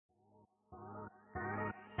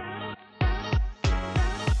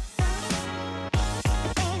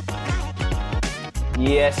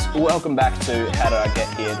Yes, welcome back to How Did I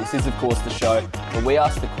Get Here? This is, of course, the show where we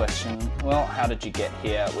ask the question, well, how did you get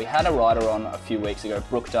here? We had a writer on a few weeks ago,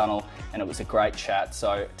 Brooke Dunnell, and it was a great chat.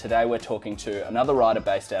 So today we're talking to another writer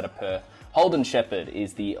based out of Perth. Holden Sheppard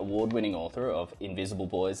is the award-winning author of Invisible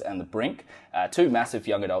Boys and The Brink, two massive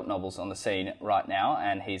young adult novels on the scene right now,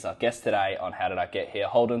 and he's our guest today on How Did I Get Here?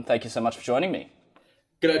 Holden, thank you so much for joining me.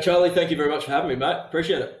 G'day, Charlie. Thank you very much for having me, mate.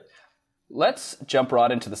 Appreciate it. Let's jump right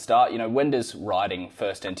into the start. You know, when does writing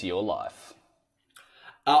first enter your life?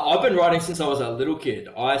 I've been writing since I was a little kid.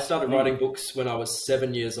 I started writing books when I was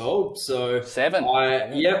 7 years old. So 7?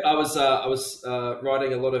 I was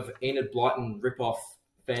writing a lot of Enid Blyton rip-off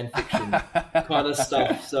fan fiction kind of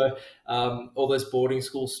stuff. So all those boarding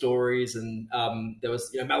school stories, and there was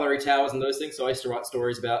Mallory Towers and those things. So I used to write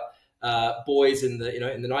stories about boys in the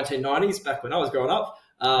 1990s, back when I was growing up.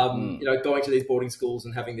 Going to these boarding schools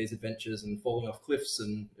and having these adventures and falling off cliffs,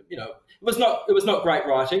 and it was not great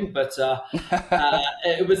writing, but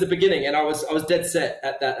it was the beginning. And I was dead set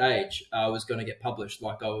at that age. I was going to get published.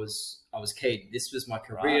 Like I was keen. This was my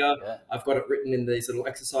career. Right, yeah. I've got it written in these little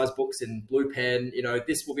exercise books in blue pen.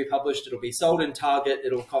 This will be published. It'll be sold in Target.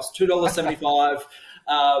 It'll cost $2.75.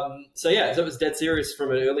 So it was dead serious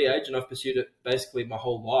from an early age, and I've pursued it basically my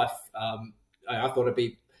whole life. I thought I'd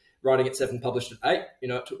be writing at 7, published at 8.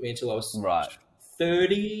 It took me until I was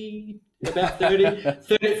 30, about 30,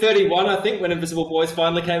 31, I think, when Invisible Boys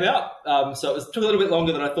finally came out. So took a little bit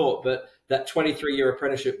longer than I thought, but that 23-year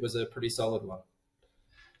apprenticeship was a pretty solid one.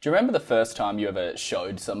 Do you remember the first time you ever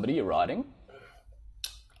showed somebody your writing?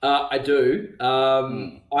 I do.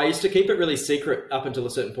 I used to keep it really secret up until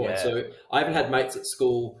a certain point. Yeah. So I haven't had mates at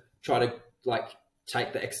school try to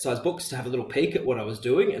take the exercise books to have a little peek at what I was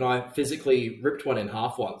doing, and I physically ripped one in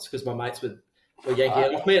half once because my mates were yanking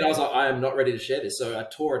it off me, and I was like, I am not ready to share this. So I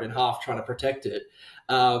tore it in half trying to protect it.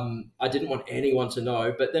 I didn't want anyone to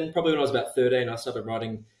know, but then probably when I was about 13, I started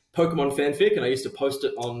writing Pokemon fanfic, and I used to post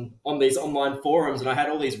it on these online forums, and I had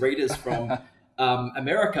all these readers from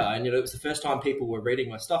America, and it was the first time people were reading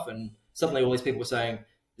my stuff, and suddenly all these people were saying,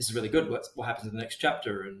 this is really good, what happens in the next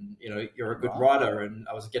chapter, and you're a good writer. And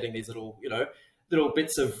I was getting these little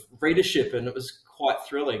bits of readership, and it was quite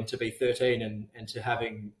thrilling to be 13 and to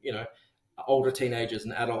having older teenagers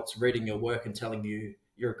and adults reading your work and telling you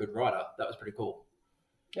you're a good writer. That was pretty cool.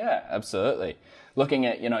 Yeah, absolutely. Looking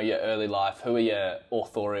at your early life, who are your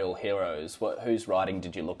authorial heroes? Whose writing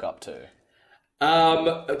did you look up to?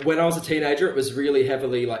 When I was a teenager, it was really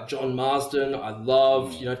heavily like John Marsden. I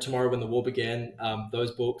loved Tomorrow When the War Began,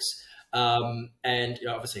 those books. And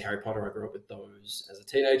obviously Harry Potter, I grew up with those as a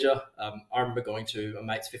teenager. I remember going to a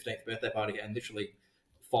mate's 15th birthday party, and literally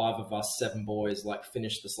 5 of us, 7 boys,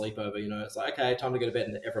 finished the sleepover. It's like, okay, time to go to bed,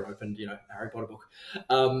 and everyone opened a Harry Potter book.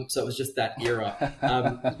 So it was just that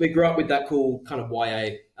era. We grew up with that cool kind of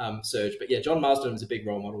YA surge. But yeah, John Marsden was a big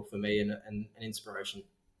role model for me and an inspiration.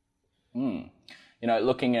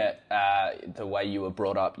 Looking at the way you were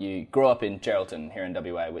brought up, you grew up in Geraldton here in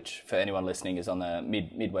WA, which for anyone listening is on the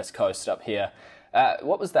mid-west coast up here.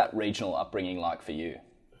 What was that regional upbringing like for you?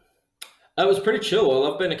 It was pretty chill. I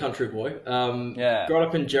love being a country boy. Growing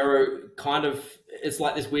up in Gero, it's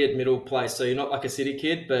like this weird middle place. So you're not like a city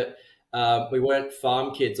kid, but we weren't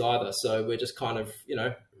farm kids either. So we're just kind of,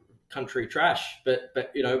 country trash, but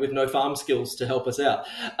with no farm skills to help us out.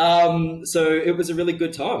 So it was a really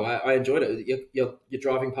good time. I enjoyed it. You're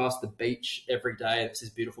driving past the beach every day, and it's this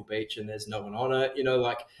beautiful beach, and there's no one on it.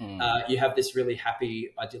 You have this really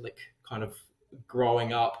happy, idyllic kind of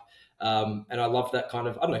growing up. And I love that kind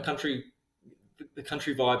of, country. The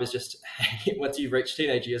country vibe is just once you reach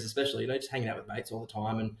teenage years, especially, just hanging out with mates all the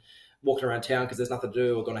time and walking around town because there's nothing to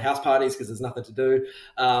do, or going to house parties because there's nothing to do.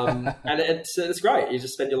 And it's great. You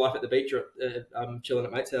just spend your life at the beach or chilling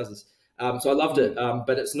at mates' houses. So I loved it.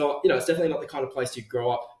 But it's not, it's definitely not the kind of place you grow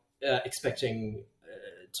up expecting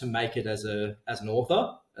to make it as an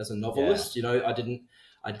author, as a novelist. Yeah.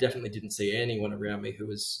 I definitely didn't see anyone around me who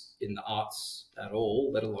was in the arts at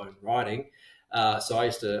all, let alone writing. So I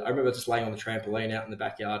remember just laying on the trampoline out in the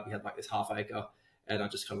backyard. We had this half acre, and I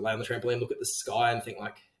just kind of lay on the trampoline, look at the sky and think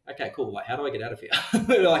okay, cool. How do I get out of here?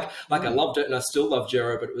 I loved it, and I still love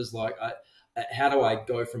Gero, but it was how do I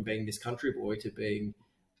go from being this country boy to being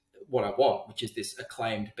what I want, which is this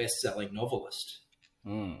acclaimed best-selling novelist?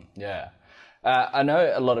 I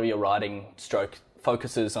know a lot of your writing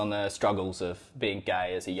focuses on the struggles of being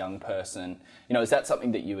gay as a young person. Is that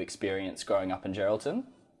something that you experienced growing up in Geraldton?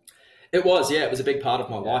 It was, yeah. It was a big part of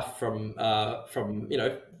my life from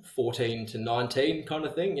 14 to 19 kind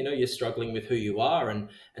of thing. You're struggling with who you are and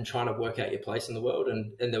trying to work out your place in the world.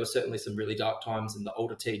 And there were certainly some really dark times in the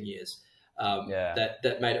older teen years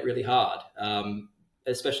that made it really hard.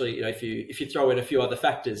 especially, if you throw in a few other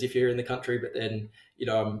factors, if you're in the country, but then,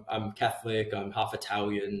 I'm Catholic, I'm half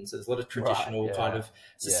Italian, so there's a lot of traditional kind of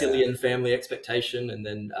Sicilian family expectation. And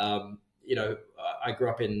then, I grew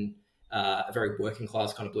up in a very working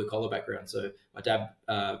class kind of blue collar background. So my dad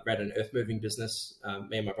ran an earth moving business.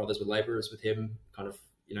 Me and my brothers were laborers with him, kind of,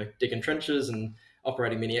 digging trenches and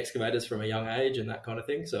operating mini excavators from a young age and that kind of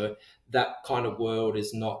thing. So that kind of world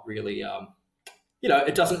is not really,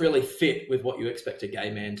 it doesn't really fit with what you expect a gay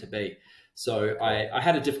man to be. So I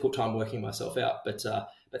had a difficult time working myself out, but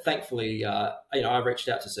thankfully, I reached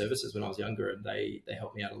out to services when I was younger, and they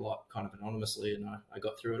helped me out a lot, kind of anonymously, and I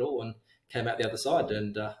got through it all and came out the other side.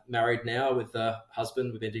 And married now with a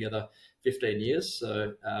husband. We've been together 15 years,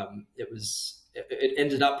 so it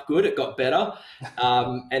ended up good. It got better,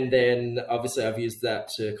 and then obviously I've used that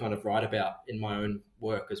to kind of write about in my own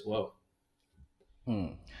work as well.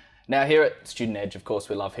 Now, here at Student Edge, of course,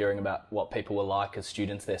 we love hearing about what people were like as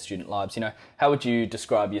students, their student lives. How would you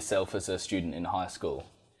describe yourself as a student in high school?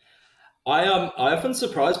 I often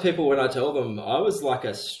surprise people when I tell them I was like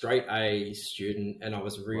a straight A student, and I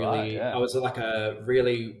was like a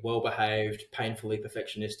really well-behaved, painfully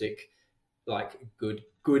perfectionistic, like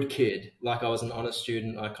good kid. Like I was an honest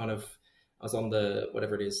student. I was on the,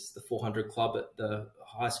 whatever it is, the 400 club at the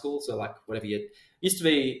high school. So like whatever it used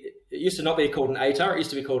to not be called an ATAR. It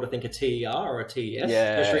used to be called, I think, a TER or a TES,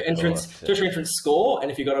 tertiary entrance score.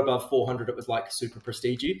 And if you got above 400, it was like super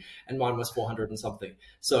prestigey. And mine was 400 and something.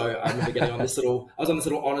 So I remember getting on I was on this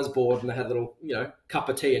little honors board, and they had a little, cup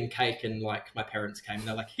of tea and cake. And like my parents came and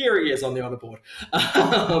they're like, here he is on the honor board.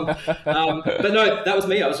 But no, that was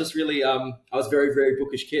me. I was just really, I was a very, very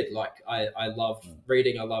bookish kid. Like I loved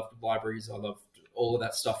reading. I loved libraries. I loved all of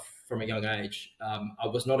that stuff from a young age. I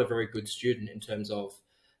was not a very good student in terms of,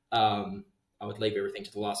 I would leave everything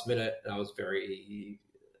to the last minute. And I was very,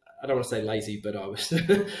 I don't want to say lazy, but I was,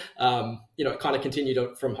 it kind of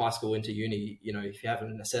continued from high school into uni. If you have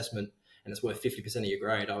an assessment and it's worth 50% of your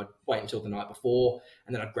grade, I would wait until the night before,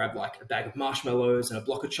 and then I'd grab like a bag of marshmallows and a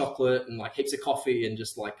block of chocolate and like heaps of coffee and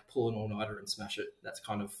just like pull an all-nighter and smash it. That's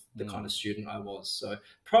kind of the kind of student I was. So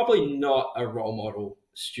probably not a role model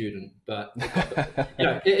student, but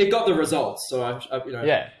it got the results. So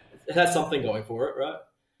it has something going for it, right?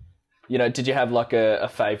 Did you have like a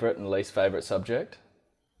favorite and least favorite subject?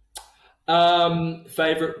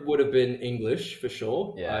 Favorite would have been English for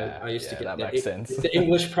sure. I used to get that makes sense. The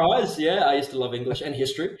English prize. Yeah, I used to love English and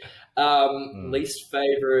history. Least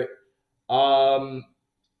favorite. I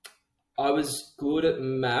was good at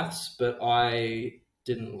maths, but I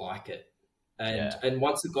didn't like it. And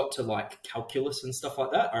once it got to like calculus and stuff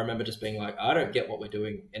like that, I remember just being like, I don't get what we're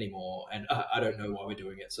doing anymore, and I don't know why we're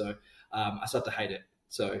doing it. So I started to hate it.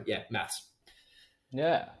 So yeah, maths.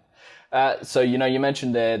 Yeah. So, you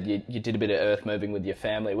mentioned there you did a bit of earth moving with your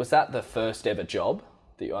family. Was that the first ever job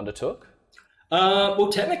that you undertook?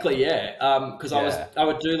 Well, technically, yeah. Because I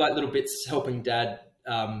would do like little bits helping Dad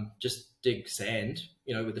just dig sand,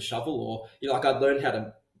 with the shovel, or like I'd learned how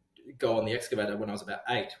to go on the excavator when I was about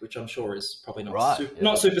 8, which I'm sure is probably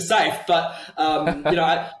not super safe, but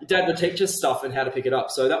Dad would teach us stuff and how to pick it up.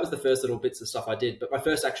 So that was the first little bits of stuff I did. But my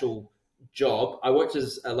first actual job, I worked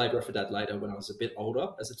as a labourer for Dad later when I was a bit older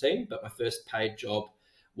as a teen, but my first paid job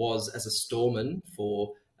was as a storeman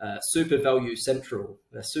for Super Value Central,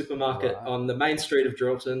 a supermarket on the main street of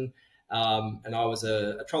Geraldton. And I was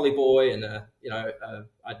a trolley boy, and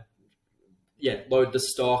I'd load the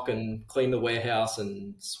stock and clean the warehouse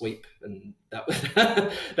and sweep, and that was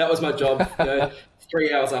that was my job.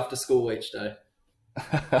 3 hours after school each day.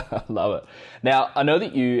 Love it. Now, I know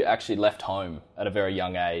that you actually left home at a very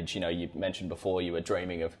young age. You mentioned before you were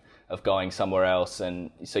dreaming of going somewhere else, and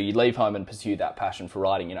so you leave home and pursue that passion for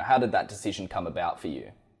writing. How did that decision come about for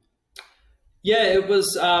you? Yeah, it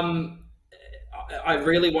was, I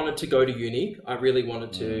really wanted to go to uni. I really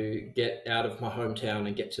wanted to get out of my hometown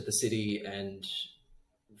and get to the city, and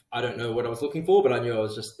I don't know what I was looking for, but I knew I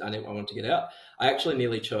wanted to get out. I actually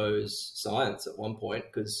nearly chose science at one point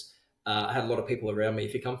because I had a lot of people around me.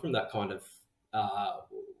 If you come from that kind of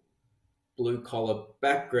blue-collar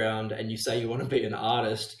background and you say you want to be an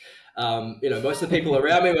artist, most of the people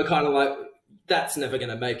around me were kind of like, that's never going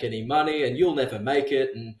to make any money and you'll never make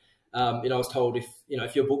it. And, I was told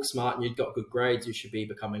if you're book smart and you've got good grades, you should be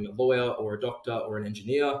becoming a lawyer or a doctor or an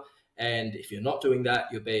engineer. And if you're not doing that,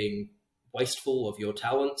 you're being wasteful of your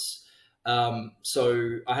talents.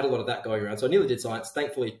 So I had a lot of that going around. So I nearly did science.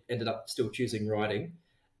 Thankfully, ended up still choosing writing.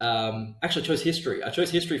 Actually, I chose history. I chose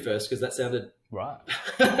history first because that sounded right.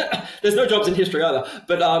 There's no jobs in history either,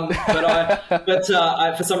 but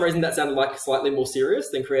I for some reason that sounded like slightly more serious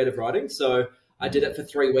than creative writing. So I did it for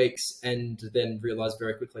 3 weeks and then realized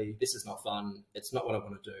very quickly, this is not fun. It's not what I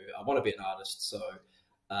want to do. I want to be an artist. So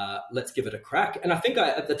let's give it a crack. And I think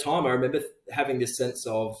at the time, I remember having this sense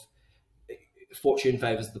of fortune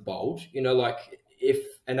favors the bold, and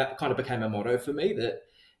that kind of became a motto for me that,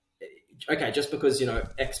 okay, just because,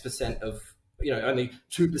 X percent of, only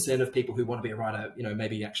 2% of people who want to be a writer,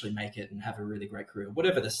 maybe actually make it and have a really great career,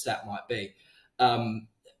 whatever the stat might be.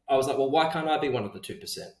 I was like, well, why can't I be one of the 2%?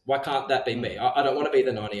 Why can't that be me? I don't want to be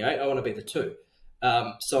the 98. I want to be the 2.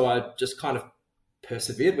 So I just kind of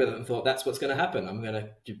persevered with it and thought, that's what's going to happen. I'm going to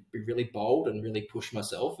be really bold and really push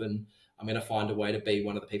myself, and I'm going to find a way to be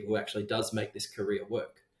one of the people who actually does make this career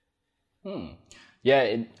work.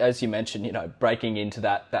 Yeah, as you mentioned, breaking into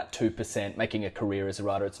that 2%, making a career as a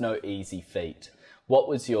writer, it's no easy feat. What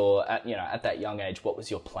was at that young age, what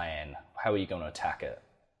was your plan? How were you going to attack it?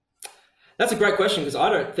 That's a great question, because I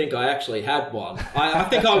don't think I actually had one. I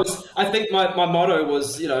think my motto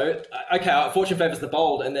was, okay, fortune favors the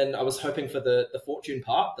bold. And then I was hoping for the fortune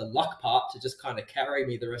part, the luck part, to just kind of carry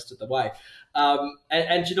me the rest of the way.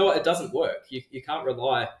 And you know what? It doesn't work. You can't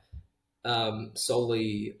rely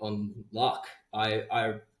solely on luck.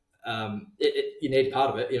 You need part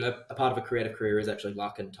of it. A part of a creative career is actually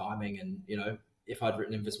luck and timing. And, if I'd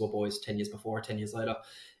written Invisible Boys 10 years before or 10 years later,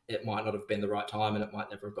 it might not have been the right time and it might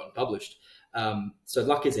never have gotten published. So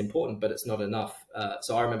luck is important, but it's not enough.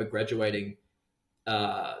 So I remember graduating,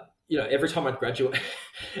 every time I graduate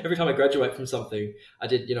from something, I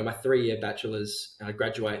did, my 3-year bachelor's, and I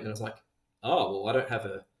graduate, and then I was like, oh, well, I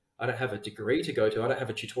don't have a degree to go to. I don't have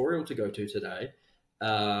a tutorial to go to today.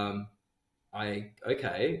 I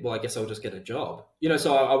guess I'll just get a job.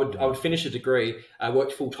 So I would finish a degree. I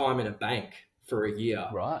worked full time in a bank for a year.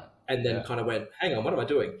 Right. And then kind of went, hang on, what am I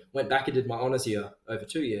doing? Went back and did my honours year over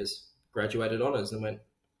 2 years, graduated honours, and went,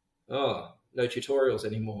 oh, no tutorials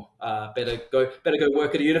anymore. Better go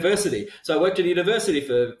work at a university. So I worked at a university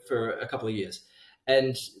for a couple of years,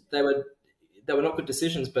 and they were not good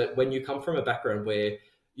decisions. But when you come from a background where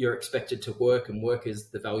you're expected to work and work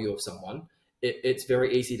is the value of someone, it's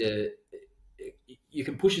very easy you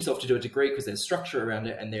can push yourself to do a degree because there's structure around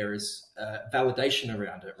it and there is validation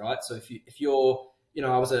around it, right? So if you're,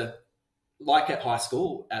 I was at high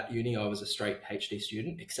school, at uni, I was a straight HD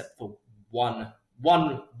student, except for one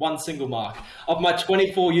single mark of my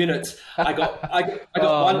 24 units. I got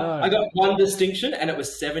one distinction, and it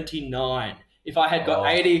was 79. If I had got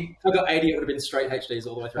 80, if I got 80, it would have been straight HDs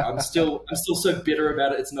all the way through. I'm still so bitter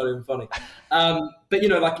about it. It's not even funny. But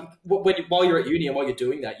while you're at uni and while you're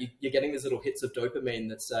doing that, you're getting these little hits of dopamine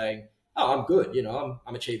that's saying, oh, I'm good.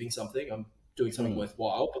 I'm achieving something. I'm doing something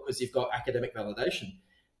worthwhile, because you've got academic validation.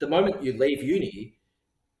 The moment you leave uni,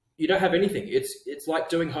 you don't have anything. It's like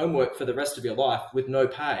doing homework for the rest of your life with no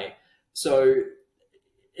pay. So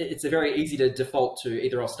it's very easy to default to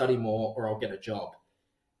either I'll study more or I'll get a job.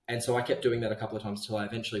 And so I kept doing that a couple of times until I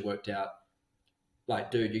eventually worked out,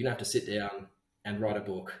 like, dude, you're going to have to sit down and write a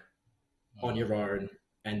book on your own,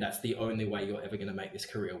 and that's the only way you're ever going to make this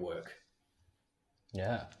career work.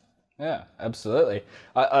 Yeah, absolutely.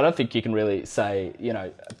 I don't think you can really say,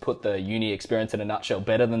 put the uni experience in a nutshell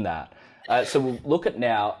better than that. So we'll look at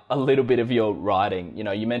now a little bit of your writing.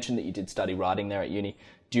 You mentioned that you did study writing there at uni.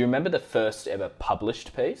 Do you remember the first ever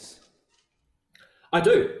published piece? I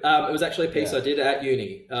do. It was actually a piece I did at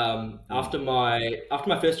uni. After my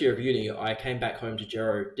first year of uni, I came back home to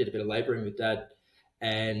Gero, did a bit of labouring with Dad,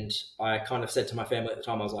 and I kind of said to my family at the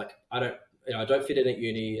time, I was like, I don't fit in at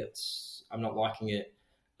uni. I'm not liking it.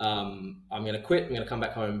 I'm going to quit. I'm going to come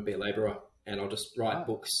back home and be a labourer, and I'll just write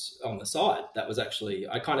books on the side. That was actually,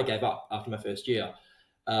 I kind of gave up after my first year.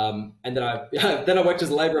 And then I worked as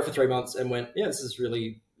a labourer for 3 months and went, yeah, this is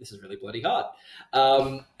really bloody hard.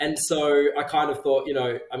 And so I kind of thought,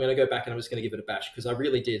 I'm going to go back and I'm just going to give it a bash, because I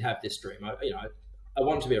really did have this dream. I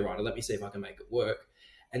wanted to be a writer. Let me see if I can make it work.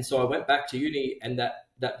 And so I went back to uni, and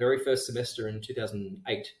that very first semester in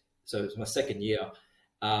 2008, so it was my second year,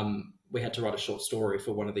 we had to write a short story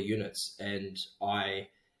for one of the units. And I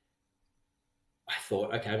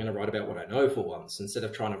thought, okay, I'm going to write about what I know for once, instead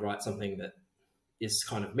of trying to write something that is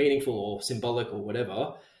kind of meaningful or symbolic or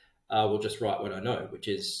whatever. We'll just write what I know, which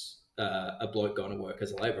is a bloke going to work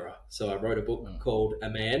as a labourer. So I wrote a book called A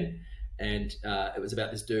Man, and it was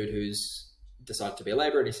about this dude who's decided to be a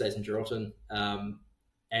labourer, and he stays in Geraldton.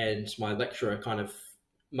 And my lecturer kind of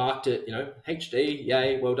marked it, HD,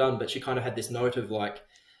 yay, well done. But she kind of had this note of like,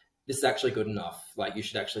 this is actually good enough. Like, you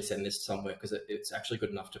should actually send this somewhere, because it's actually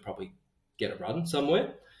good enough to probably get a run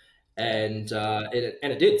somewhere. And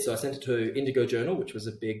it did. So I sent it to Indigo Journal, which was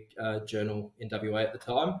a big journal in WA at the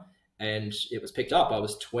time. And it was picked up. I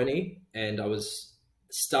was 20, and I was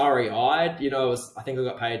starry-eyed. I think I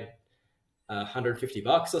got paid $150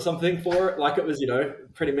 or something for it. Like, it was,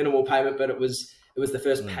 pretty minimal payment, but it was the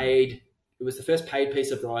first paid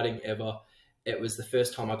piece of writing ever. It was the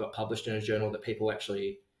first time I got published in a journal that people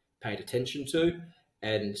actually paid attention to,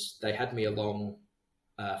 and they had me along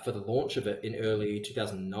for the launch of it in early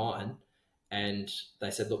 2009, and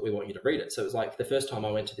they said, look, we want you to read it. So it was like the first time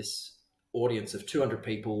I went to this audience of 200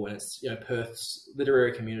 people, and it's, Perth's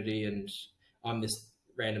literary community, and I'm this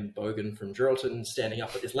random bogan from Geraldton standing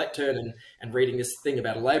up at this lectern and reading this thing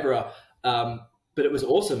about a labourer. But it was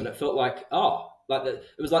awesome, and it felt like, it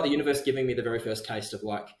was like the universe giving me the very first taste of,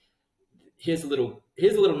 like, here's a little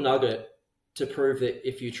nugget to prove that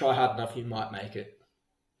if you try hard enough, you might make it.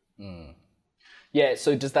 Yeah.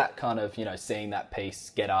 So does that kind of, seeing that piece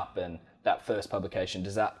get up and that first publication,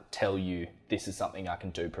 does that tell you this is something I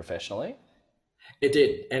can do professionally? It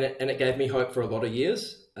did, and it gave me hope for a lot of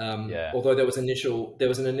years. Although there was an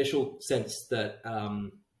initial sense that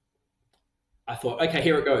I thought, okay,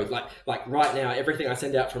 here it goes. Like right now, everything I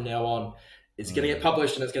send out from now on is going to get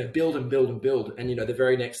published, and it's going to build and build and build. And the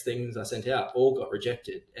very next things I sent out all got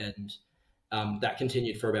rejected, and that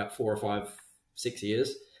continued for about 4 or 5, 6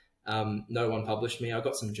 years. No one published me. I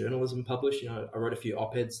got some journalism published. I wrote a few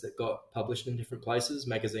op-eds that got published in different places,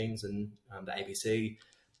 magazines and the ABC.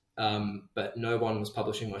 But no one was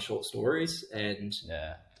publishing my short stories, and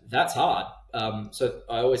that's hard. So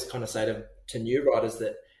I always kind of say to new writers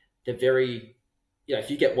that they're very,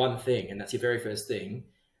 if you get one thing and that's your very first thing,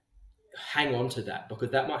 hang on to that,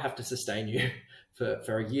 because that might have to sustain you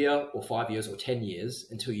for a year or 5 years or 10 years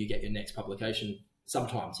until you get your next publication.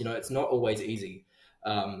 Sometimes, it's not always easy.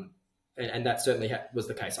 And that certainly was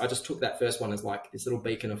the case. I just took that first one as like this little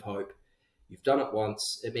beacon of hope. You've done it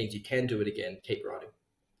once. It means you can do it again. Keep writing.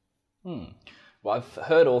 Well, I've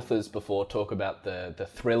heard authors before talk about the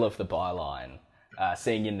thrill of the byline,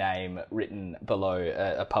 seeing your name written below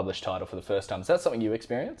a published title for the first time. Is that something you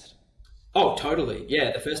experienced? Oh, totally.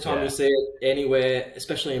 Yeah, the first time you see it anywhere,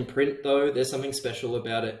 especially in print, though, there's something special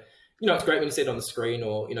about it. It's great when you see it on the screen,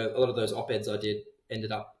 or, a lot of those op-eds I did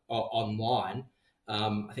ended up online.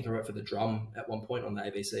 I think I wrote for The Drum at one point on the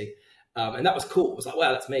ABC. And that was cool. It was like,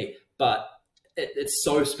 wow, that's me. But it's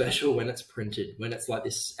so special when it's printed, when it's like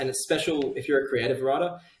this. And it's special if you're a creative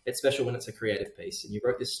writer. It's special when it's a creative piece and you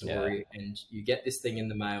wrote this story and you get this thing in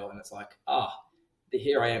the mail and it's like,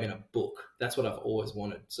 here I am in a book. That's what I've always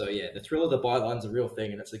wanted. So yeah, the thrill of the byline's a real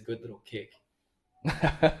thing, and it's a good little kick.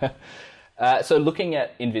 So looking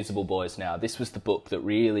at Invisible Boys now, this was the book that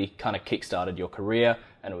really kind of kickstarted your career,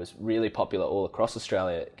 and it was really popular all across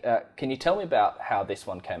Australia. Can you tell me about how this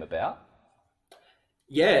one came about?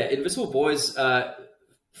 Yeah, Invisible Boys,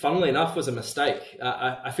 funnily enough, was a mistake.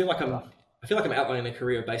 I feel like I'm outlining a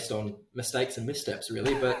career based on mistakes and missteps,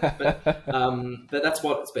 really, but that's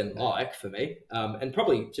what it's been like for me. And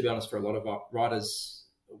probably, to be honest, for a lot of writers,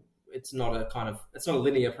 it's not a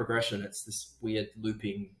linear progression. It's this weird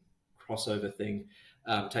looping crossover thing.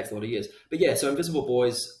 It takes a lot of years. But yeah, so Invisible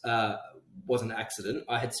Boys was an accident.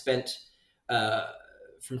 I had spent,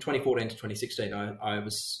 from 2014 to 2016, I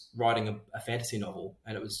was writing a fantasy novel,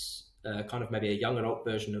 and it was kind of maybe a young adult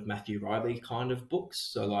version of Matthew Riley kind of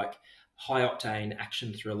books. So like high octane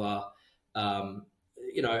action thriller. I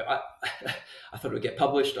thought it would get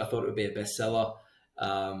published. I thought it would be a bestseller.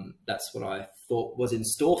 That's what I thought was in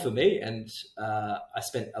store for me. And I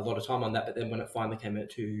spent a lot of time on that. But then when it finally came out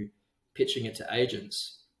to pitching it to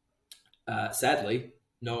agents, sadly,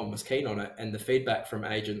 no one was keen on it. And the feedback from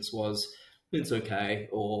agents was, it's okay,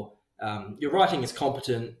 or your writing is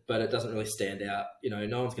competent, but it doesn't really stand out.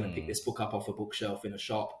 No one's going to pick this book up off a bookshelf in a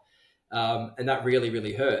shop. And that really,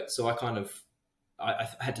 really hurt. So I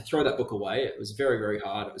had to throw that book away. It was very, very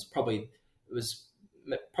hard. It was probably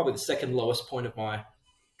the second lowest point of my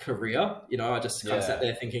career. I just kind of sat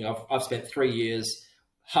there thinking, I've spent 3 years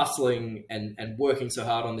hustling and working so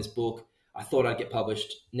hard on this book. I thought I'd get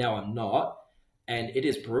published. Now I'm not. And it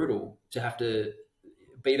is brutal to have to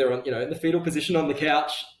be there on, in the fetal position on the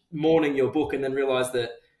couch, mourning your book, and then realize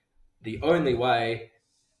that the only way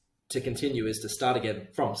to continue is to start again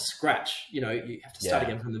from scratch. You have to start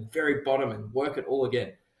again from the very bottom and work it all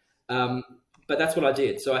again. But that's what I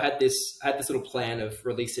did. So I had this little plan of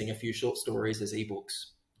releasing a few short stories as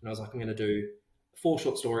ebooks. And I was like, I'm going to do 4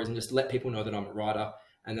 short stories and just let people know that I'm a writer,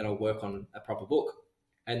 and then I'll work on a proper book.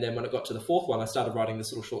 And then when it got to the 4th one, I started writing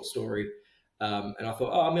this little short story. And I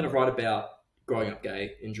thought, I'm going to write about growing up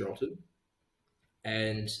gay in Geraldton.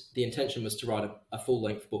 And the intention was to write a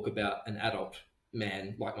full-length book about an adult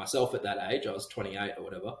man like myself at that age. I was 28 or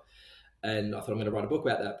whatever. And I thought, I'm going to write a book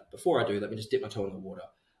about that. But before I do, let me just dip my toe in the water.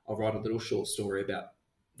 I'll write a little short story about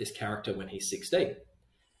this character when he's 16.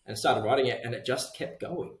 and I started writing it, and it just kept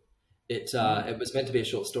going. It was meant to be a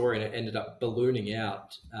short story, and it ended up ballooning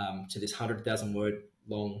out to this 100,000 word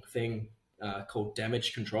long thing called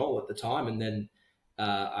Damage Control at the time, and then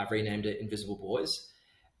I renamed it Invisible Boys.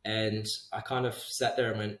 And I kind of sat there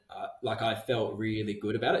and went, like, I felt really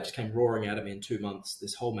good about it. It just came roaring out of me in 2 months,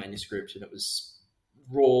 this whole manuscript, and it was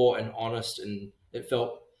raw and honest, and it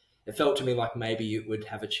felt to me like maybe it would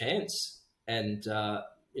have a chance. And my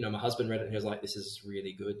husband read it and he was like, this is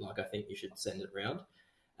really good, like, I think you should send it around.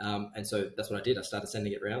 And so that's what I did. I started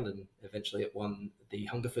sending it around, and eventually it won the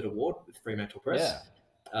Hungerford Award with Fremantle Press. Yeah.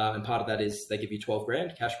 And part of that is they give you 12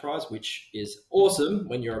 grand cash prize, which is awesome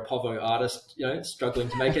when you're a Povo artist, struggling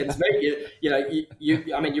to make ends meet.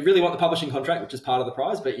 You really want the publishing contract, which is part of the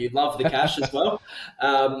prize, but you love the cash as well.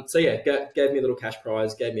 Gave me a little cash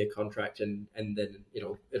prize, gave me a contract, and then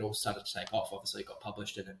it all started to take off. Obviously, it got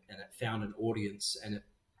published and it found an audience, and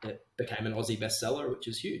it became an Aussie bestseller, which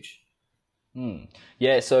is huge.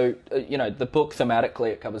 Yeah, so, the book thematically,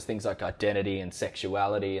 it covers things like identity and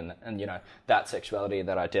sexuality and that sexuality,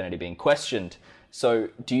 that identity being questioned. So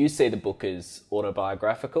do you see the book as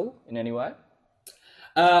autobiographical in any way?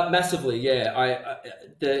 Massively, yeah.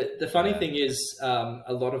 The funny thing is,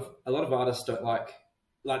 a lot of artists don't like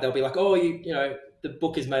they'll be like, oh, the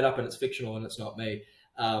book is made up and it's fictional and it's not me.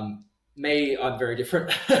 Me, I'm very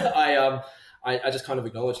different. I just kind of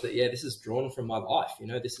acknowledge that, yeah, this is drawn from my life.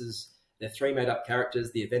 They're 3 made-up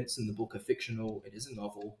characters. The events in the book are fictional. It is a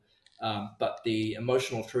novel. But the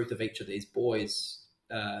emotional truth of each of these boys,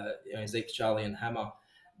 Zeke, Charlie, and Hammer,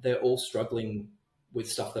 they're all struggling with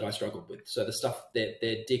stuff that I struggled with. So the stuff, their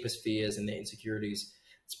deepest fears and their insecurities,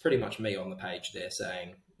 it's pretty much me on the page there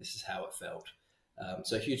saying, this is how it felt.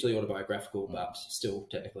 So hugely autobiographical, but still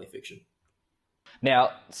technically fiction.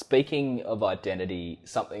 Now, speaking of identity,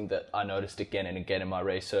 something that I noticed again and again in my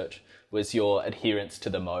research was your adherence to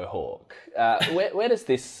the mohawk. Where does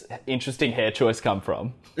this interesting hair choice come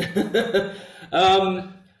from? I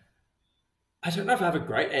don't know if I have a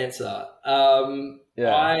great answer. I've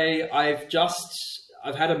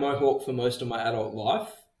had a mohawk for most of my adult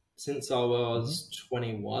life since I was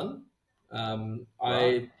 21.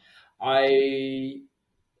 Right.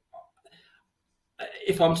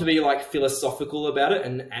 If I'm to be like philosophical about it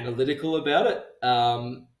and analytical about it,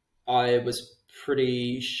 I was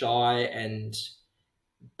pretty shy and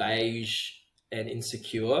beige and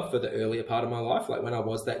insecure for the earlier part of my life. Like when I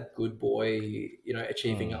was that good boy,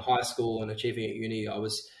 achieving at high school and achieving at uni, I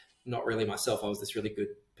was not really myself. I was this really good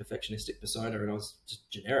perfectionistic persona, and I was just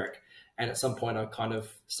generic. And at some point I kind of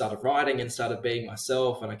started writing and started being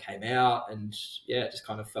myself, and I came out, and it just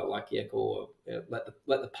kind of felt like, cool. Let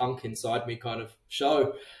the punk inside me kind of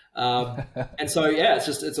show. And so,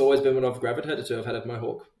 it's always been what I've gravitated to. I've had a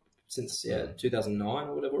mohawk since 2009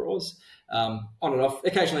 or whatever it was. On and off.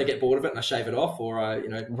 Occasionally I get bored of it and I shave it off, or I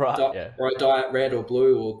dye it red or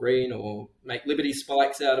blue or green, or make Liberty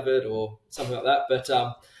spikes out of it or something like that. But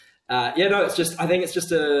I think it's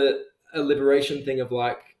just a liberation thing of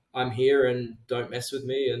like, I'm here and don't mess with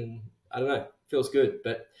me, and I don't know, feels good.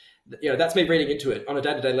 But that's me reading into it. On a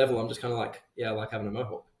day-to-day level, I'm just kind of like, I like having a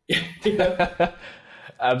mohawk.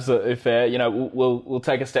 Absolutely fair. We'll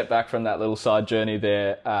take a step back from that little side journey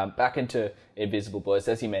there, back into Invisible Boys.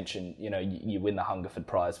 As you mentioned, you win the Hungerford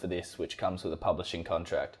Prize for this, which comes with a publishing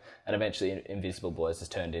contract, and eventually Invisible Boys has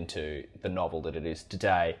turned into the novel that it is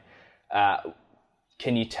today.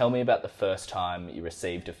 Can you tell me about the first time you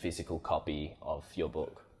received a physical copy of your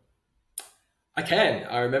book? I can.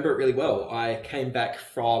 I remember it really well. I came back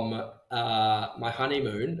from my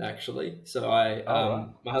honeymoon, actually. So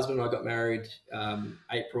my husband and I got married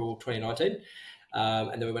April 2019,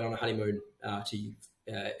 and then we went on a honeymoon to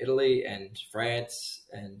Italy and France,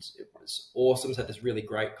 and it was awesome. So had this really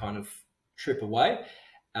great kind of trip away,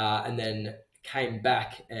 and then came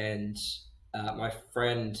back, and my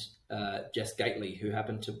friend Jess Gately, who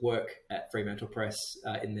happened to work at Fremantle Press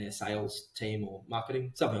in their sales team or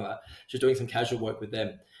marketing, something like that. She was doing some casual work with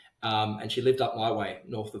them. And she lived up my way,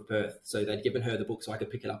 north of Perth. So they'd given her the book so I could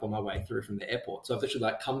pick it up on my way through from the airport. So I've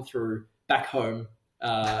literally come through back home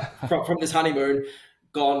from this honeymoon,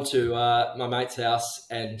 gone to my mate's house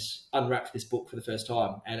and unwrapped this book for the first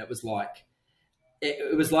time. And it was like,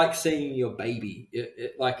 it was like seeing your baby.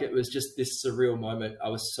 It was just this surreal moment. I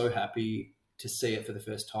was so happy to see it for the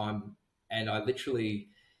first time. And I literally,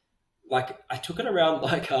 I took it around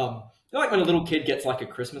like when a little kid gets a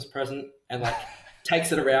Christmas present and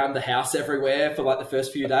takes it around the house everywhere for the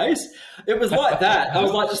first few days. It was like that. I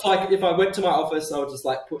was if I went to my office, I would just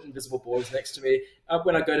put Invisible Boys next to me.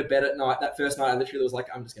 When I go to bed at night, that first night, I literally was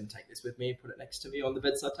I'm just going to take this with me and put it next to me on the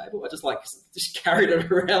bedside table. I just carried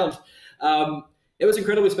it around. it was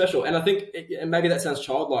incredibly special. And I think, and maybe that sounds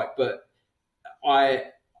childlike, but I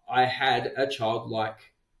had a childlike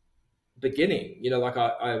beginning. You know, like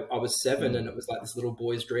I was 7 and it was like this little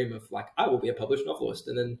boy's dream of like, I will be a published novelist.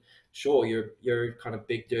 And then sure, you're kind of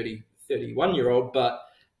big, dirty 31-year-old, but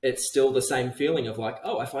it's still the same feeling of like,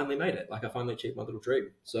 oh, I finally made it. Like I finally achieved my little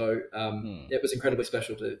dream. So it was incredibly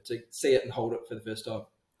special to see it and hold it for the first time.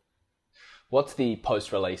 What's the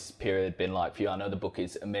post-release period been like for you? I know the book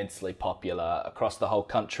is immensely popular across the whole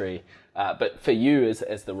country, but for you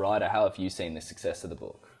as the writer, how have you seen the success of the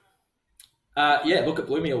book? Yeah, look, it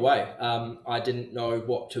blew me away. I didn't know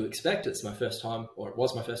what to expect. It's my first time, or it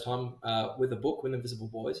was my first time with a book, with Invisible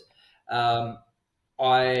Boys.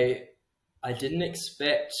 I didn't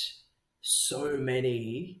expect so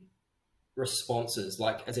many responses,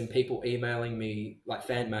 like as in people emailing me like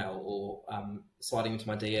fan mail or sliding into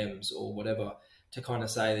my DMs or whatever to kind of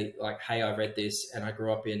say like, hey, I read this and I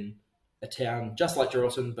grew up in a town just like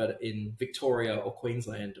Geraldton, but in Victoria or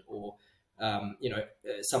Queensland or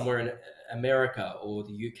somewhere in America or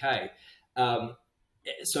the UK.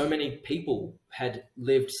 So many people had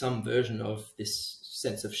lived some version of this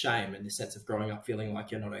sense of shame and this sense of growing up feeling like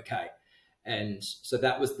you're not okay. And so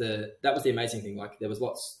that was the amazing thing. Like there was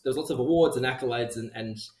lots of awards and accolades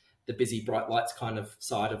and the busy bright lights kind of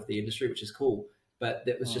side of the industry, which is cool. But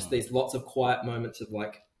there was just these lots of quiet moments of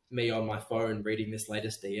like me on my phone reading this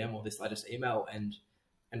latest DM or this latest email and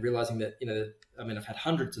realizing that, I've had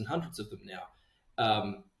hundreds and hundreds of them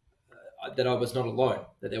now, that I was not alone,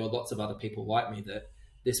 that there were lots of other people like me, that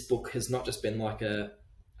this book has not just been like a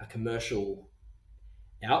commercial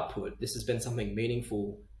output. This has been something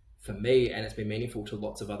meaningful for me, and it's been meaningful to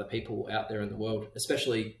lots of other people out there in the world,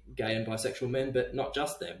 especially gay and bisexual men, but not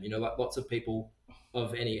just them. Like lots of people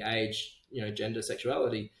of any age, gender,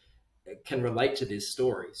 sexuality can relate to this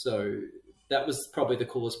story. So that was probably the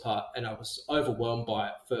coolest part, and I was overwhelmed by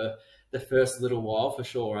it for the first little while, for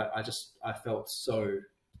sure. I felt so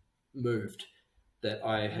moved that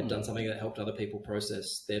I had done something that helped other people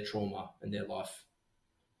process their trauma and their life.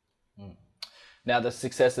 Now, the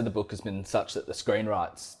success of the book has been such that the screen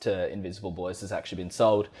rights to Invisible Boys has actually been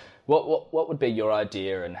sold. What would be your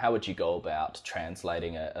idea, and how would you go about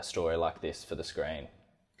translating a story like this for the screen?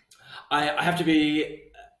 I have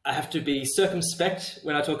to be circumspect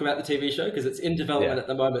when I talk about the TV show because it's in development at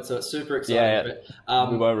the moment, so it's super exciting. Yeah.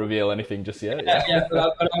 But, we won't reveal anything just yet.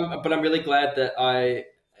 But I'm really glad that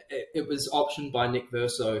it was optioned by Nick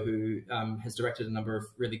Verso, who has directed a number of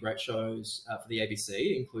really great shows for the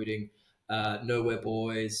ABC, including Nowhere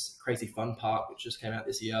Boys, Crazy Fun Park, which just came out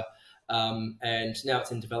this year. And now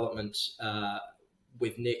it's in development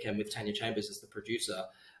with Nick and with Tanya Chambers as the producer.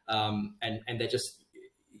 And they're just,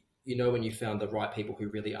 when you found the right people who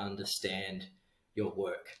really understand your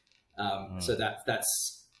work. So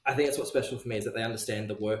that's, I think that's what's special for me, is that they understand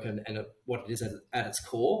the work and what it is at its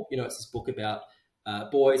core. It's this book about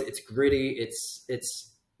boys. It's gritty.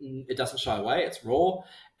 It doesn't shy away. It's raw,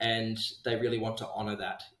 and they really want to honor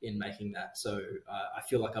that in making that. So I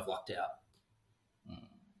feel like I've lucked out.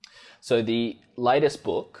 So the latest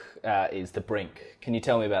book is The Brink. Can you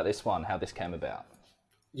tell me about this one, how this came about?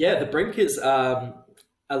 Yeah, The Brink is a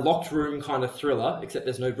locked room kind of thriller, except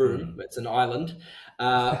there's no room. It's an island.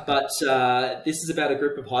 But this is about a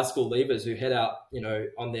group of high school leavers who head out,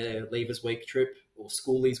 on their Leavers Week trip, or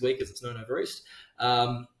Schoolies Week as it's known over East.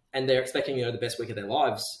 And they're expecting, the best week of their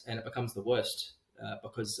lives, and it becomes the worst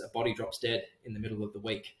because a body drops dead in the middle of the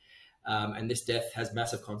week. And this death has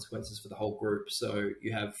massive consequences for the whole group. So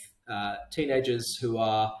you have teenagers who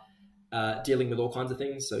are dealing with all kinds of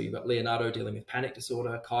things. So you've got Leonardo dealing with panic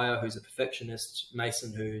disorder, Kaya, who's a perfectionist,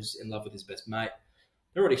 Mason, who's in love with his best mate.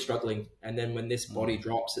 They're already struggling. And then when this body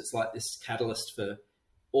drops, it's like this catalyst for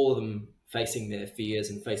all of them facing their fears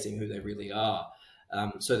and facing who they really are.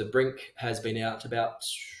 So The Brink has been out about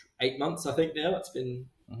 8 months, I think now. It's been,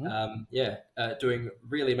 doing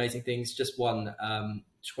really amazing things. Just won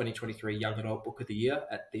 2023 Young Adult Book of the Year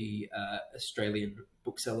at the Australian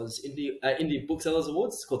Booksellers Indie Booksellers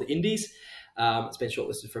Awards. It's called the Indies. It's been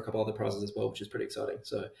shortlisted for a couple other prizes as well, which is pretty exciting.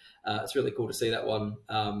 So it's really cool to see that one,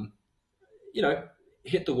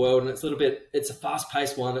 hit the world. And it's a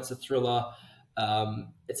fast-paced one. It's a thriller.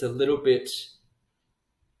 It's a little bit...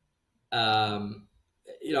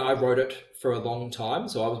 I wrote it for a long time.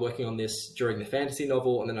 So I was working on this during the fantasy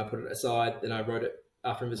novel, and then I put it aside. Then I wrote it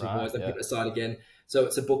after Invisible Boys, then put it aside again. So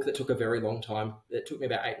it's a book that took a very long time. It took me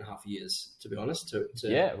about 8.5 years, to be honest, to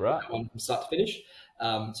get one from start to finish.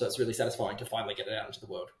 So it's really satisfying to finally get it out into the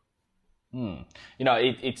world.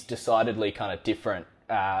 It's decidedly kind of different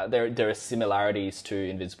there are similarities to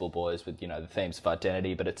Invisible Boys with, the themes of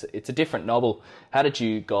identity, but it's a different novel. How did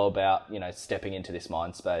you go about, stepping into this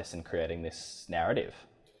mind space and creating this narrative?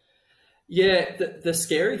 Yeah, the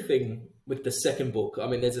scary thing with the second book, I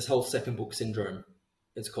mean, there's this whole second book syndrome,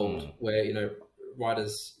 it's called, where,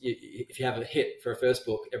 writers, if you have a hit for a first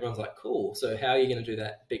book, everyone's like, cool, so how are you going to do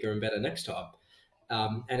that bigger and better next time?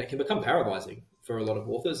 And it can become paralyzing for a lot of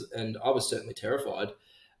authors, and I was certainly terrified.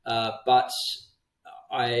 But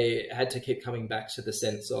I had to keep coming back to the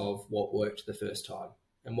sense of what worked the first time.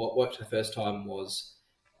 And what worked the first time was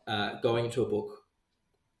going into a book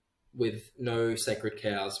with no sacred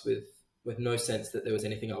cows, with no sense that there was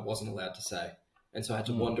anything I wasn't allowed to say. And so I had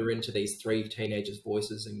to wander into these three teenagers'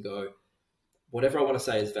 voices and go, whatever I want to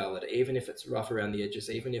say is valid, even if it's rough around the edges,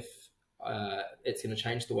 even if it's going to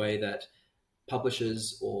change the way that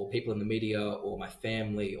publishers or people in the media or my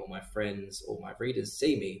family or my friends or my readers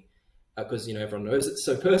see me, because everyone knows it's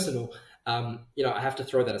so personal. I have to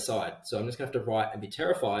throw that aside. So I'm just going to have to write and be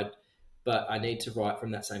terrified, but I need to write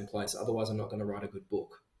from that same place. Otherwise, I'm not going to write a good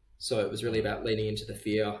book. So it was really about leaning into the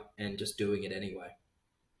fear and just doing it anyway.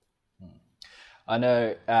 I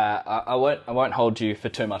know I won't hold you for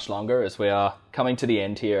too much longer, as we are coming to the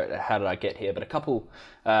end here at How Did I Get Here, but a couple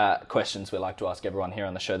questions we like to ask everyone here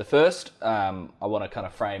on the show. The first, I want to kind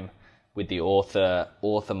of frame with the author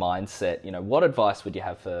mindset. What advice would you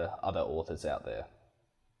have for other authors out there?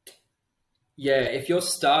 Yeah, if you're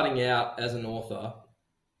starting out as an author,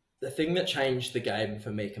 the thing that changed the game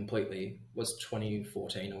for me completely was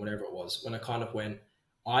 2014 or whatever it was, when I kind of went,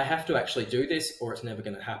 I have to actually do this or it's never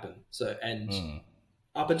going to happen. So,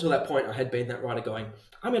 up until that point, I had been that writer going,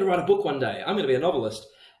 I'm going to write a book one day. I'm going to be a novelist.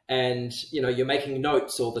 And, you're making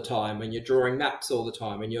notes all the time and you're drawing maps all the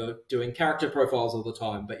time and you're doing character profiles all the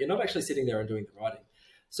time, but you're not actually sitting there and doing the writing.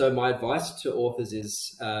 So my advice to authors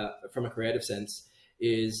is, from a creative sense,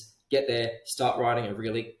 is get there, start writing a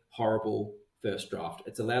really horrible first draft.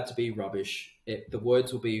 It's allowed to be rubbish. The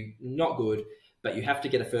words will be not good, but you have to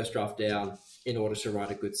get a first draft down in order to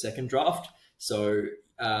write a good second draft. So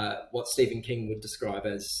what Stephen King would describe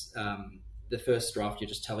as the first draft, you're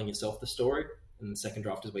just telling yourself the story, and the second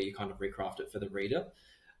draft is where you kind of recraft it for the reader.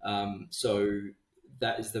 So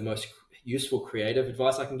that is the most useful creative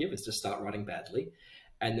advice I can give, is to start writing badly.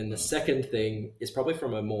 And then the second thing is probably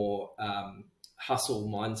from a more hustle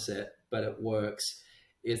mindset, but it works,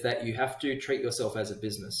 is that you have to treat yourself as a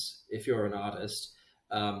business. If you're an artist,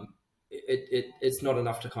 it's not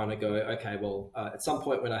enough to kind of go, okay, well, at some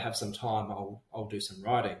point when I have some time, I'll do some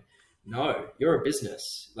writing. No, you're a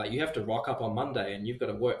business. Like, you have to rock up on Monday and you've got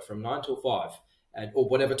to work from 9 till 5, or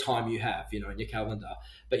whatever time you have, in your calendar.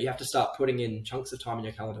 But you have to start putting in chunks of time in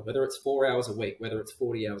your calendar, whether it's 4 hours a week, whether it's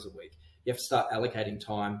 40 hours a week. You have to start allocating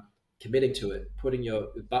time, committing to it, putting your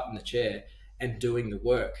butt in the chair and doing the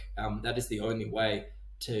work. That is the only way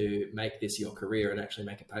to make this your career and actually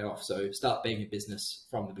make it pay off. So start being a business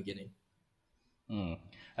from the beginning.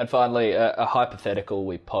 And finally, a hypothetical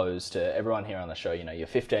we pose to everyone here on the show. Your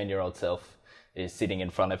 15-year-old self is sitting in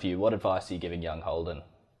front of you. What advice are you giving young Holden?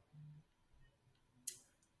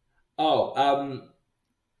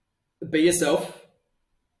 Be yourself.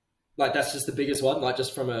 Like, that's just the biggest one. Like,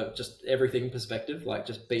 just from a just everything perspective, like,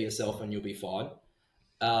 just be yourself and you'll be fine.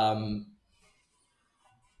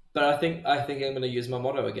 But I think I'm going to use my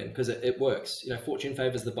motto again, because it works. Fortune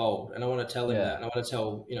favors the bold, and I want to tell him that. And I want to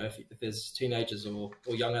tell, if there's teenagers or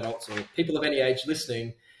young adults or people of any age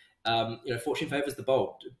listening, fortune favors the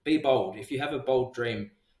bold. Be bold. If you have a bold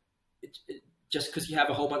dream, just because you have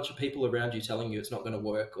a whole bunch of people around you telling you it's not going to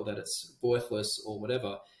work or that it's worthless or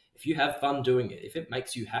whatever, if you have fun doing it, if it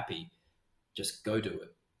makes you happy, just go do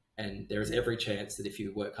it. And there is every chance that if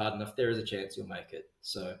you work hard enough, there is a chance you'll make it.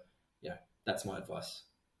 So, that's my advice.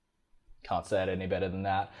 Can't say it any better than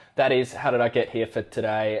that. That is How Did I Get Here for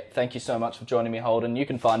today. Thank you so much for joining me, Holden. You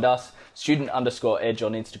can find us, student_edge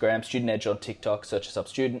on Instagram, Student Edge on TikTok. Search us up,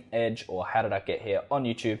 Student Edge, or How Did I Get Here on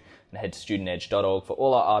YouTube, and head to studentedge.org for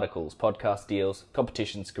all our articles, podcast deals,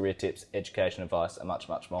 competitions, career tips, education advice, and much,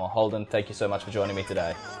 much more. Holden, thank you so much for joining me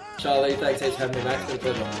today. Charlie, thanks for having me, mate. It's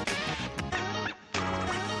been a pleasure.